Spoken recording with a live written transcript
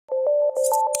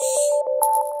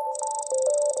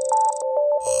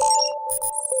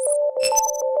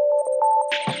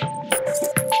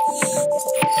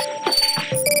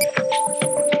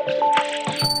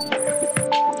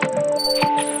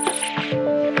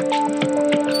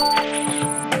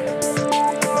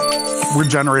We're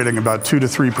generating about 2 to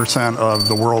 3% of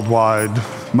the worldwide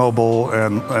mobile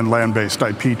and land-based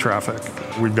IP traffic.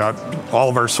 We've got all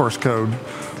of our source code,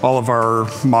 all of our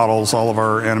models, all of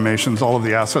our animations, all of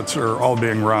the assets are all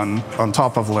being run on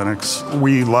top of Linux.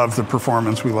 We love the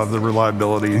performance, we love the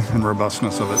reliability and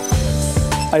robustness of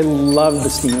it. I love the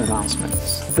Steam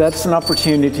announcements. That's an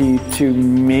opportunity to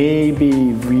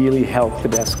maybe really help the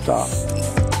desktop.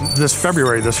 This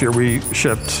February this year, we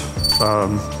shipped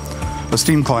a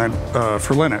Steam client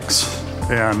for Linux.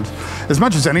 And as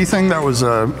much as anything, that was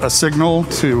a signal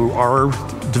to our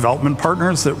development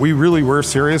partners that we really were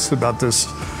serious about this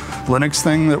Linux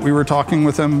thing that we were talking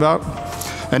with them about.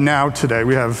 And now, today,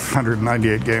 we have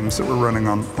 198 games that we're running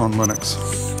on Linux.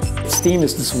 Steam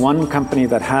is this one company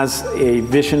that has a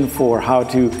vision for how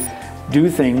to do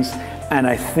things, and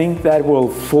I think that will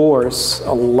force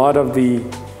a lot of the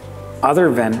other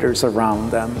vendors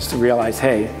around them to realize,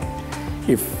 hey,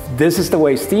 if this is the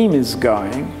way Steam is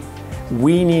going,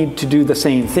 we need to do the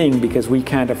same thing because we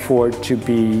can't afford to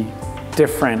be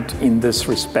different in this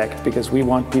respect, because we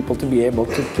want people to be able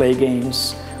to play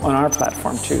games on our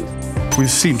platform too. We've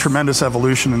seen tremendous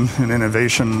evolution and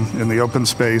innovation in the open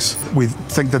space. We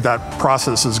think that that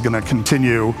process is going to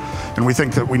continue, and we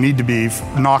think that we need to be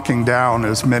knocking down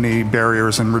as many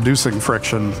barriers and reducing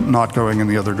friction, not going in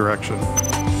the other direction.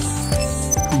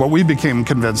 What we became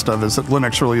convinced of is that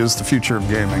Linux really is the future of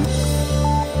gaming.